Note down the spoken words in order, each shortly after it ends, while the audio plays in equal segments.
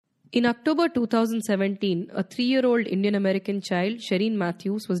In October 2017, a 3-year-old Indian-American child, Shereen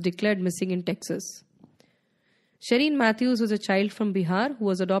Matthews, was declared missing in Texas. Shereen Matthews was a child from Bihar who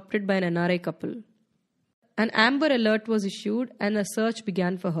was adopted by an NRI couple. An Amber Alert was issued and a search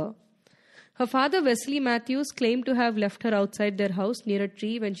began for her. Her father, Wesley Matthews, claimed to have left her outside their house near a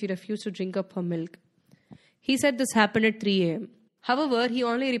tree when she refused to drink up her milk. He said this happened at 3 a.m. However, he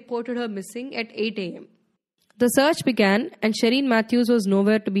only reported her missing at 8 a.m. The search began and Shereen Matthews was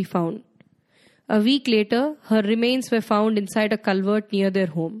nowhere to be found. A week later, her remains were found inside a culvert near their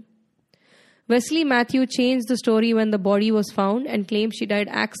home. Wesley Matthews changed the story when the body was found and claimed she died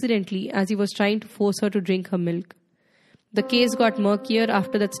accidentally as he was trying to force her to drink her milk. The case got murkier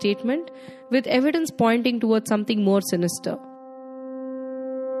after that statement, with evidence pointing towards something more sinister.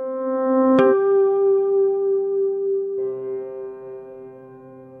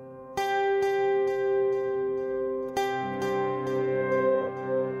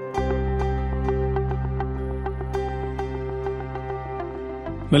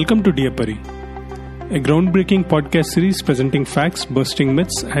 Welcome to Dear Pari, a groundbreaking podcast series presenting facts, busting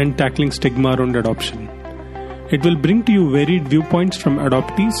myths, and tackling stigma around adoption. It will bring to you varied viewpoints from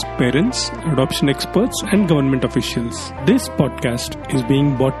adoptees, parents, adoption experts, and government officials. This podcast is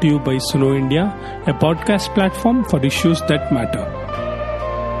being brought to you by Suno India, a podcast platform for issues that matter.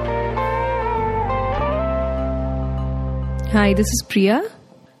 Hi, this is Priya.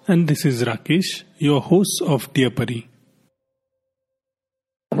 And this is Rakesh, your host of Dear Pari.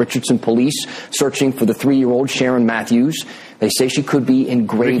 Richardson police searching for the 3-year-old Shereen Matthews. They say she could be in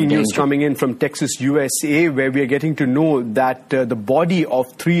grave danger. Breaking news coming in from Texas, USA, where we are getting to know that the body of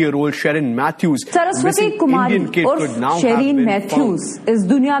 3-year-old Shereen Matthews, Saraswati Kumari or Shereen Matthews is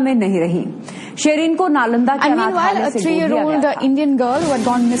दुनिया में नहीं रही. Shereen को नालंदा के meanwhile, a 3-year-old Indian girl who had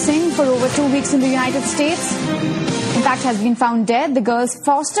gone missing for over 2 weeks in the United States, in fact, has been found dead. The girl's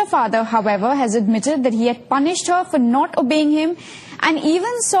foster father, however, has admitted that he had punished her for not obeying him and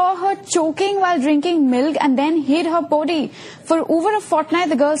even saw her choking while drinking milk and then hid her body. For over a fortnight,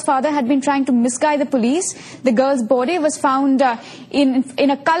 the girl's father had been trying to misguide the police. The girl's body was found in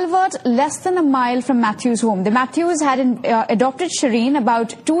a culvert less than a mile from Matthews' home. The Matthews had adopted Shereen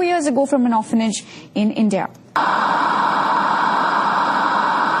about 2 years ago from an orphanage in India.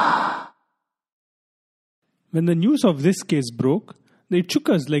 When the news of this case broke, it shook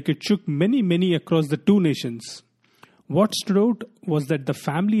us like it shook many across the two nations. What stood out was that the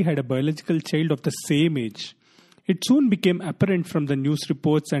family had a biological child of the same age. It soon became apparent from the news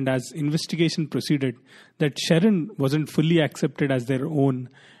reports and as investigation proceeded that Shereen wasn't fully accepted as their own,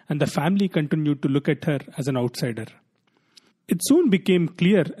 and the family continued to look at her as an outsider. It soon became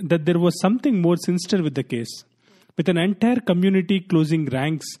clear that there was something more sinister with the case, with an entire community closing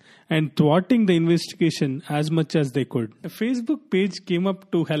ranks and thwarting the investigation as much as they could. A Facebook page came up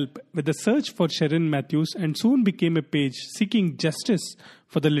to help with the search for Shereen Matthews and soon became a page seeking justice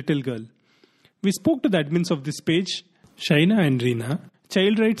for the little girl. We spoke to the admins of this page, Shaina and Reena,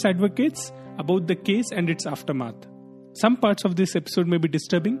 child rights advocates, about the case and its aftermath. Some parts of this episode may be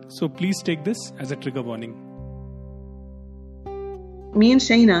disturbing, so please take this as a trigger warning. Me and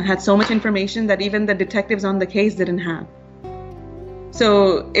Shaina had so much information that even the detectives on the case didn't have.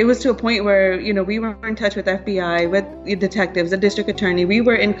 So it was to a point where, we were in touch with FBI, with the detectives, the district attorney. We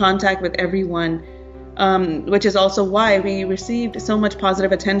were in contact with everyone, which is also why we received so much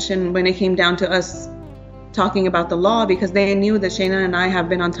positive attention when it came down to us talking about the law, because they knew that Shaina and I have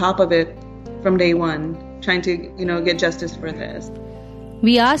been on top of it from day one, trying to, get justice for this.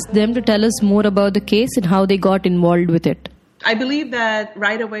 We asked them to tell us more about the case and how they got involved with it. I believe that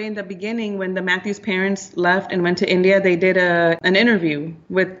right away in the beginning, when the Matthews parents left and went to India, they did an interview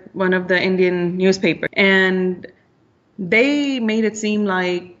with one of the Indian newspapers. And they made it seem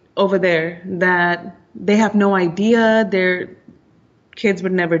like over there that they have no idea their kids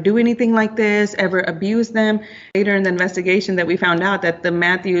would never do anything like this, ever abuse them. Later in the investigation that we found out that the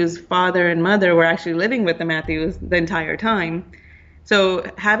Matthews father and mother were actually living with the Matthews the entire time. So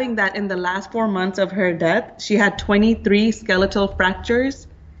having that in the last 4 months of her death, she had 23 skeletal fractures,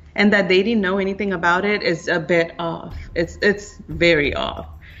 and that they didn't know anything about it is a bit off. It's very off.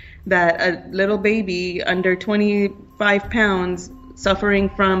 That a little baby under 25 pounds suffering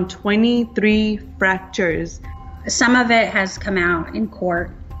from 23 fractures. Some of it has come out in court,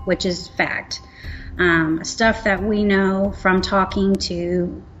 which is fact. Stuff that we know from talking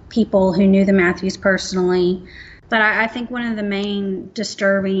to people who knew the Matthews personally. But I think one of the main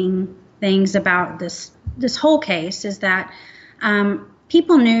disturbing things about this whole case is that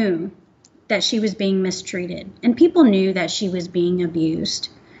people knew that she was being mistreated, and people knew that she was being abused.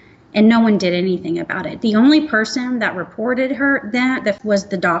 and no one did anything about it. The only person that reported her that was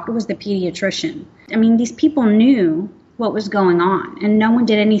the doctor, was the pediatrician. I mean, these people knew what was going on, and no one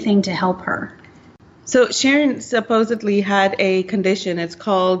did anything to help her. So Sharon supposedly had a condition. It's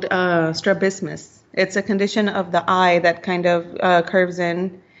called strabismus. It's a condition of the eye that kind of curves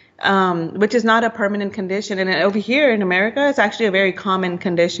in, which is not a permanent condition. And over here in America, it's actually a very common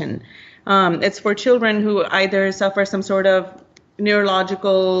condition. It's for children who either suffer some sort of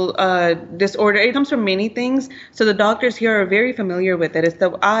neurological disorder. It comes from many things. So the doctors here are very familiar with it. It's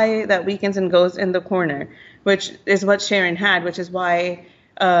the eye that weakens and goes in the corner, which is what Sharon had, which is why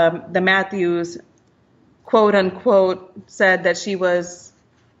the Matthews, quote unquote, said that she was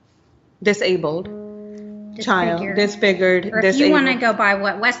disabled. Disfigured. Or if you want to go by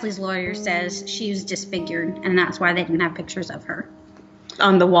what Wesley's lawyer says, she was disfigured, and that's why they didn't have pictures of her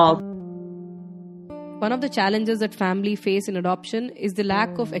on the wall. One of the challenges that family face in adoption is the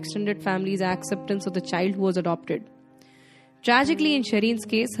lack of extended family's acceptance of the child who was adopted. Tragically, in Shireen's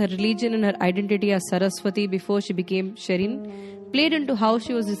case, her religion and her identity as Saraswati before she became Shireen played into how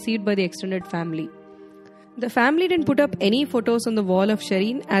she was received by the extended family. The family didn't put up any photos on the wall of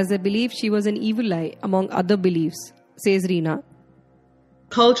Shireen as they believed she was an evil eye, among other beliefs, says Reena.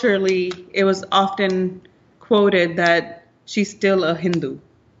 Culturally, it was often quoted that she's still a Hindu,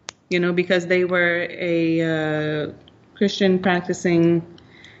 because they were a Christian practicing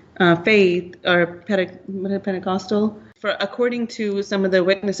faith or Pentecostal. According to some of the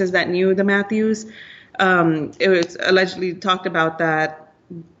witnesses that knew the Matthews, it was allegedly talked about that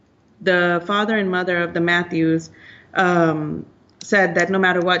the father and mother of the Matthews said that no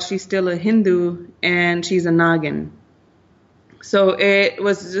matter what, she's still a Hindu and she's a Nagin. So it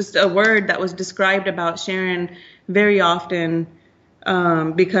was just a word that was described about Sharon very often,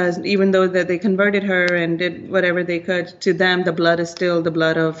 because even though that they converted her and did whatever they could, to them the blood is still the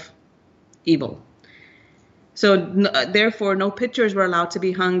blood of evil. So therefore, no pictures were allowed to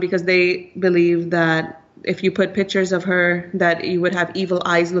be hung because they believed that if you put pictures of her, that you would have evil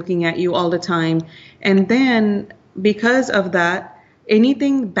eyes looking at you all the time. And then because of that,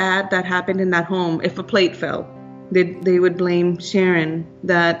 anything bad that happened in that home, if a plate fell, they would blame Sharon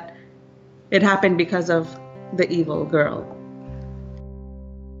that it happened because of the evil girl.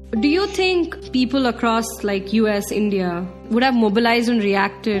 Do you think people across like US, India would have mobilized and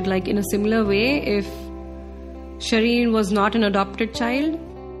reacted like in a similar way if Shireen was not an adopted child?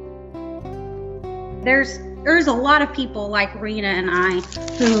 There's a lot of people like Reena and I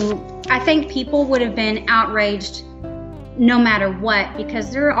who I think people would have been outraged no matter what,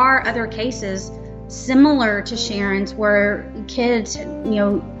 because there are other cases similar to Sharon's where kids,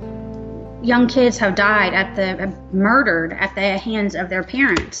 young kids have died murdered at the hands of their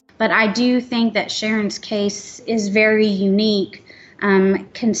parents. But I do think that Sharon's case is very unique,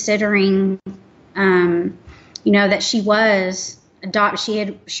 considering, that she was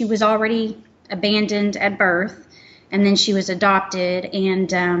adopted. She was already abandoned at birth, and then she was adopted,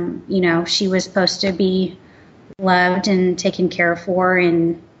 and she was supposed to be loved and taken care of for,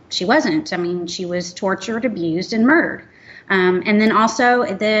 and she wasn't. I mean, she was tortured, abused, and murdered. And then also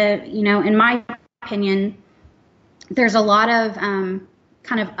in my opinion, there's a lot of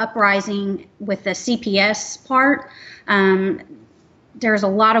kind of uprising with the CPS part. There's a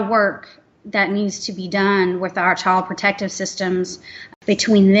lot of work that needs to be done with our child protective systems.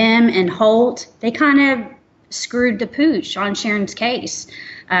 Between them and Holt, they kind of screwed the pooch on Sharon's case.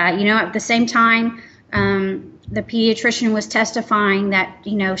 At the same time, the pediatrician was testifying that,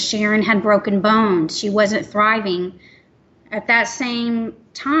 Sharon had broken bones. She wasn't thriving. At that same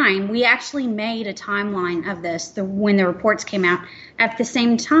time, we actually made a timeline of this when the reports came out. At the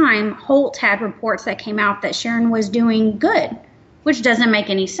same time, Holt had reports that came out that Sharon was doing good, which doesn't make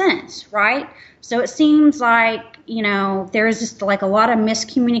any sense, right? So it seems like, there's just like a lot of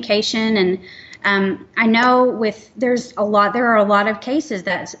miscommunication, and I know there are a lot of cases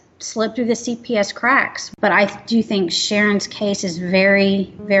that slip through the CPS cracks, but I do think Sharon's case is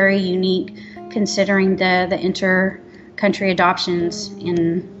very, very unique considering the inter-country adoptions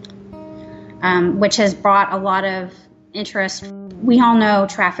which has brought a lot of interest. We all know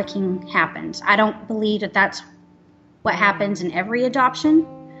trafficking happens. I don't believe that that's what happens in every adoption,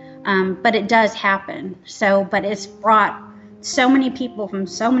 but it does happen. But it's brought so many people from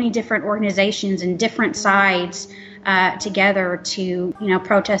so many different organizations and different sides together to,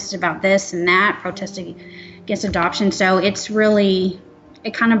 protest about this and that, protesting against adoption. So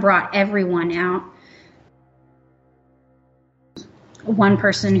it kind of brought everyone out. One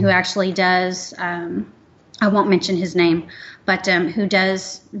person who actually does I won't mention his name, but who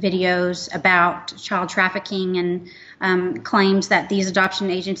does videos about child trafficking and claims that these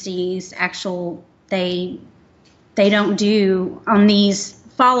adoption agencies they don't do on these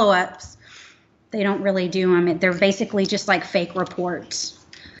follow-ups. They don't really do them. They're basically just like fake reports.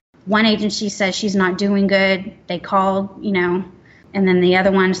 One agency says she's not doing good. They called, and then the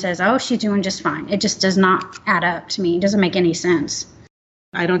other one says, oh, she's doing just fine. It just does not add up to me. It doesn't make any sense.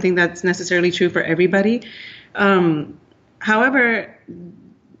 I don't think that's necessarily true for everybody. However,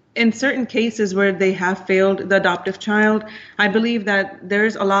 in certain cases where they have failed the adoptive child, I believe that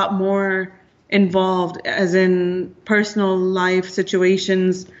there's a lot more involved, as in personal life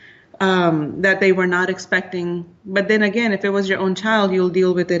situations that they were not expecting. But then again, if it was your own child, you'll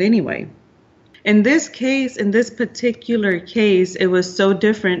deal with it anyway. In this case, in this particular case, it was so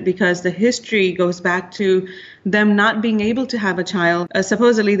different because the history goes back to them not being able to have a child.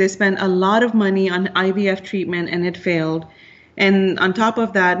 Supposedly, they spent a lot of money on IVF treatment and it failed. And on top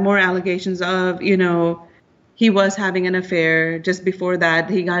of that, more allegations of, he was having an affair. Just before that,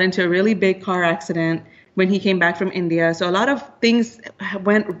 he got into a really big car accident when he came back from India. So a lot of things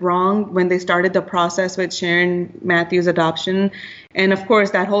went wrong when they started the process with Sharon Matthews' adoption. And of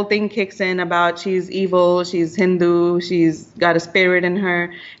course, that whole thing kicks in about she's evil, she's Hindu, she's got a spirit in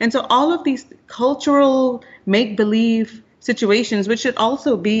her. And so all of these cultural make-believe situations, which should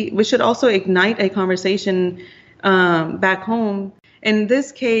also ignite a conversation back home. In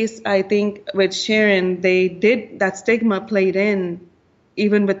this case, I think with Sharon, that stigma played in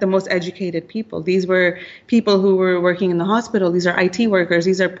even with the most educated people. These were people who were working in the hospital. These are IT workers.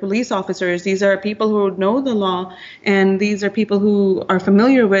 These are police officers. These are people who know the law. And these are people who are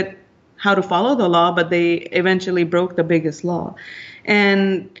familiar with how to follow the law, but they eventually broke the biggest law.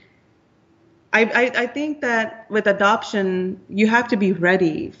 And I think that with adoption, you have to be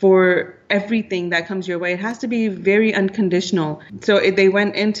ready for everything that comes your way. It has to be very unconditional. So they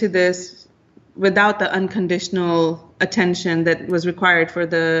went into this without the unconditional attention that was required for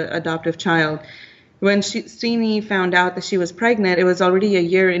the adoptive child. When Sini found out that she was pregnant, it was already a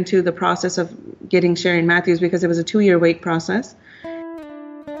year into the process of getting Sharon Matthews because it was a 2-year wait process.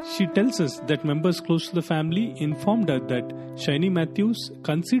 She tells us that members close to the family informed her that Shaini Matthews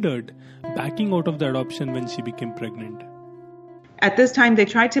considered backing out of the adoption when she became pregnant. At this time, they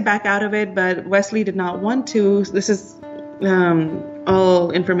tried to back out of it, but Wesley did not want to. This is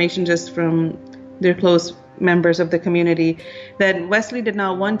all information just from their close members of the community, that Wesley did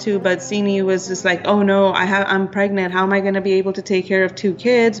not want to, but Sini was just like, oh no, I'm pregnant. How am I going to be able to take care of 2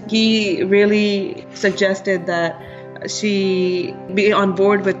 kids? He really suggested that she be on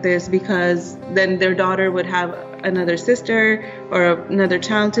board with this because then their daughter would have another sister or another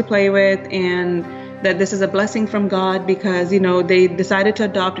child to play with, and that this is a blessing from God because, they decided to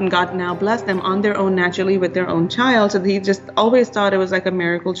adopt and God now blessed them on their own naturally with their own child. So he just always thought it was like a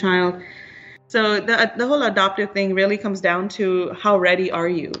miracle child. So the whole adoptive thing really comes down to how ready are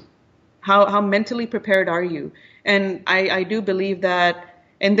you? How mentally prepared are you? And I do believe that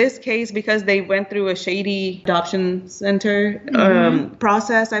in this case, because they went through a shady adoption center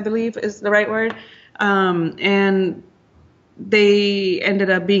process, I believe is the right word, and they ended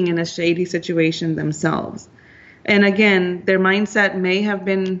up being in a shady situation themselves. And again, their mindset may have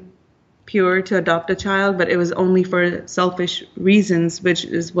been pure to adopt a child, but it was only for selfish reasons, which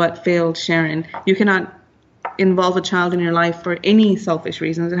is what failed Sharon. You cannot involve a child in your life for any selfish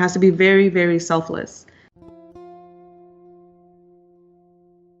reasons. It has to be very, very selfless.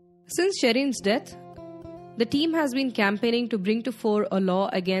 Since Sharon's death, the team has been campaigning to bring to fore a law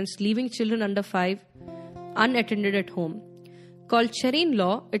against leaving children under 5 unattended at home. Called Sharon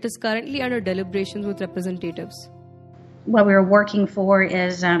Law, it is currently under deliberations with representatives. What we're working for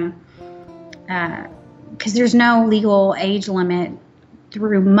is, because there's no legal age limit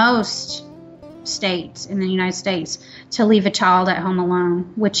through most states in the United States to leave a child at home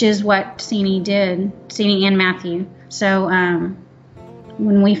alone, which is what Sini did, Sini and Matthew. So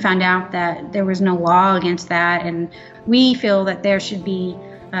when we found out that there was no law against that, and we feel that there should be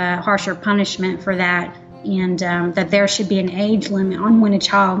harsher punishment for that, and that there should be an age limit on when a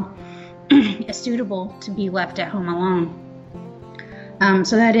child is suitable to be left at home alone.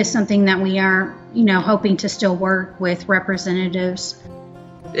 So that is something that we are, hoping to still work with representatives.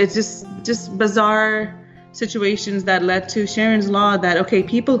 It's just bizarre situations that led to Sharon's Law that, okay,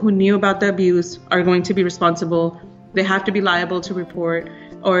 people who knew about the abuse are going to be responsible. They have to be liable to report.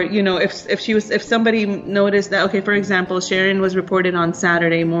 Or, if somebody noticed that, okay, for example, Sharon was reported on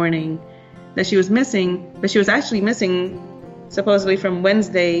Saturday morning that she was missing, but she was actually missing supposedly from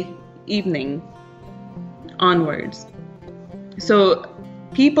Wednesday evening onwards. So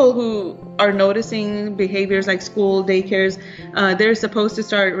people who are noticing behaviors like school, daycares, they're supposed to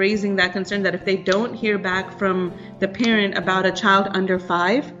start raising that concern that if they don't hear back from the parent about a child under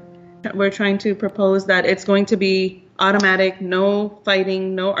 5, we're trying to propose that it's going to be automatic, no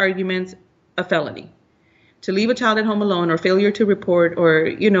fighting, no arguments, a felony. To leave a child at home alone or failure to report or,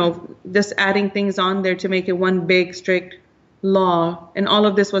 just adding things on there to make it one big, strict law. And all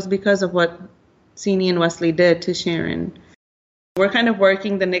of this was because of what Sini and Wesley did to Sharon. We're kind of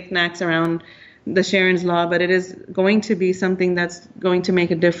working the knickknacks around the Sharon's Law, but it is going to be something that's going to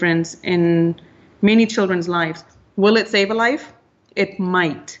make a difference in many children's lives. Will it save a life? It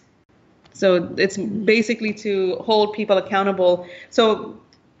might. So it's basically to hold people accountable. So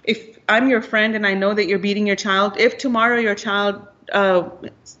if I'm your friend and I know that you're beating your child, if tomorrow your child,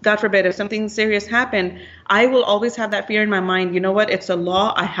 God forbid, if something serious happened, I will always have that fear in my mind. You know what? It's a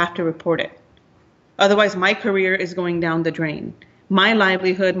law. I have to report it. Otherwise, my career is going down the drain. My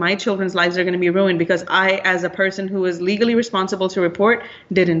livelihood, my children's lives are going to be ruined because I, as a person who is legally responsible to report,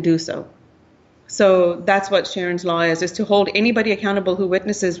 didn't do so. So that's what Sharon's Law is to hold anybody accountable who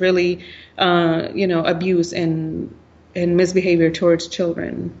witnesses really, abuse and misbehavior towards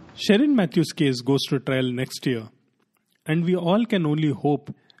children. Sharon Matthews' case goes to trial next year, and we all can only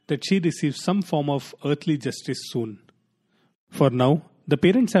hope that she receives some form of earthly justice soon. For now, the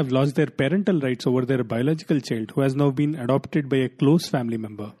parents have lost their parental rights over their biological child who has now been adopted by a close family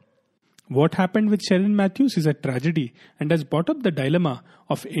member. What happened with Sharon Matthews is a tragedy and has brought up the dilemma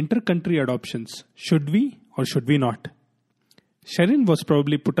of inter-country adoptions. Should we or should we not? Sharon was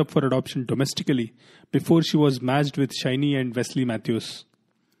probably put up for adoption domestically before she was matched with Shiny and Wesley Matthews.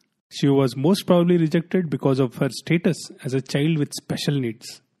 She was most probably rejected because of her status as a child with special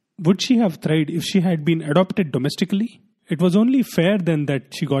needs. Would she have thrived if she had been adopted domestically? It was only fair then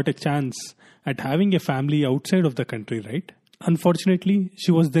that she got a chance at having a family outside of the country, right? Unfortunately,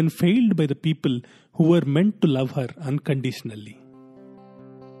 she was then failed by the people who were meant to love her unconditionally.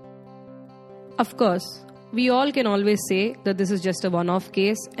 Of course, we all can always say that this is just a one-off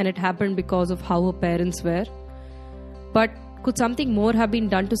case and it happened because of how her parents were. But could something more have been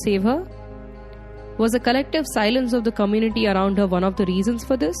done to save her? Was the collective silence of the community around her one of the reasons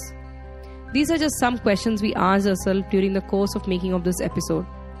for this? These are just some questions we asked ourselves during the course of making of this episode.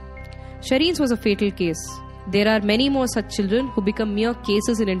 Shireen's was a fatal case. There are many more such children who become mere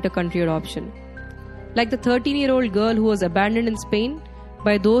cases in inter-country adoption. Like the 13-year-old girl who was abandoned in Spain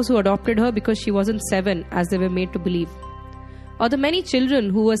by those who adopted her because she wasn't 7 as they were made to believe. Or the many children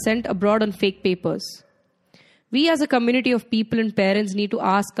who were sent abroad on fake papers. We as a community of people and parents need to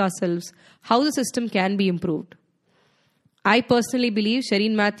ask ourselves how the system can be improved. I personally believe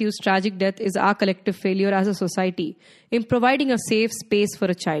Sharon Matthews' tragic death is our collective failure as a society in providing a safe space for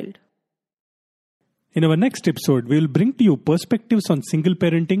a child. In our next episode, we will bring to you perspectives on single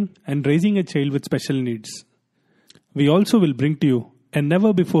parenting and raising a child with special needs. We also will bring to you a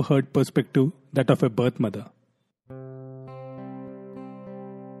never-before-heard perspective, that of a birth mother.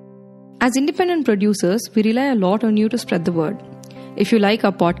 As independent producers, we rely a lot on you to spread the word. If you like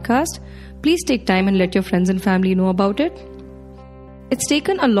our podcast, please take time and let your friends and family know about it. It's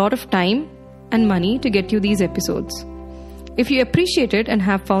taken a lot of time and money to get you these episodes. If you appreciate it and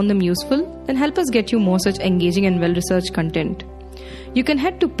have found them useful, then help us get you more such engaging and well-researched content. You can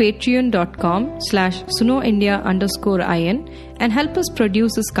head to patreon.com/sunoindia_in and help us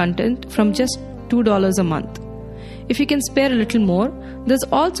produce this content from just $2 a month. If you can spare a little more, there's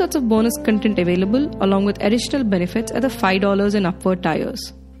all sorts of bonus content available along with additional benefits at the $5 and upward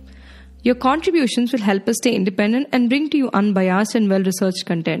tiers. Your contributions will help us stay independent and bring to you unbiased and well-researched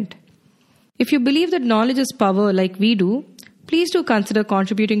content. If you believe that knowledge is power like we do, please do consider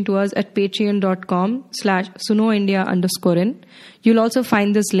contributing to us at patreon.com/sunoindia_in. You'll also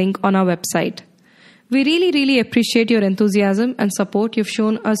find this link on our website. We really appreciate your enthusiasm and support you've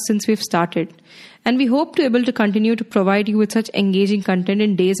shown us since we've started. And we hope to be able to continue to provide you with such engaging content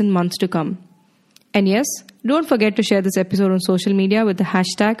in days and months to come. And yes, don't forget to share this episode on social media with the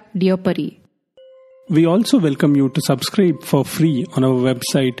hashtag #DearPari. We also welcome you to subscribe for free on our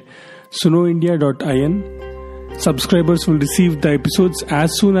website sunoindia.in. Subscribers will receive the episodes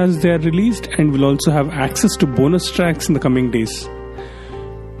as soon as they are released and will also have access to bonus tracks in the coming days.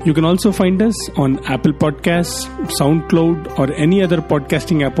 You can also find us on Apple Podcasts, SoundCloud, or any other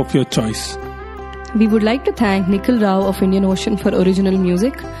podcasting app of your choice. We would like to thank Nikhil Rao of Indian Ocean for original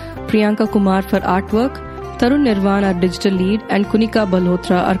music, Priyanka Kumar for artwork, Tarun Nirvan, our digital lead, and Kunika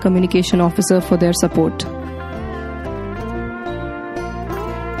Balhotra, our communication officer, for their support.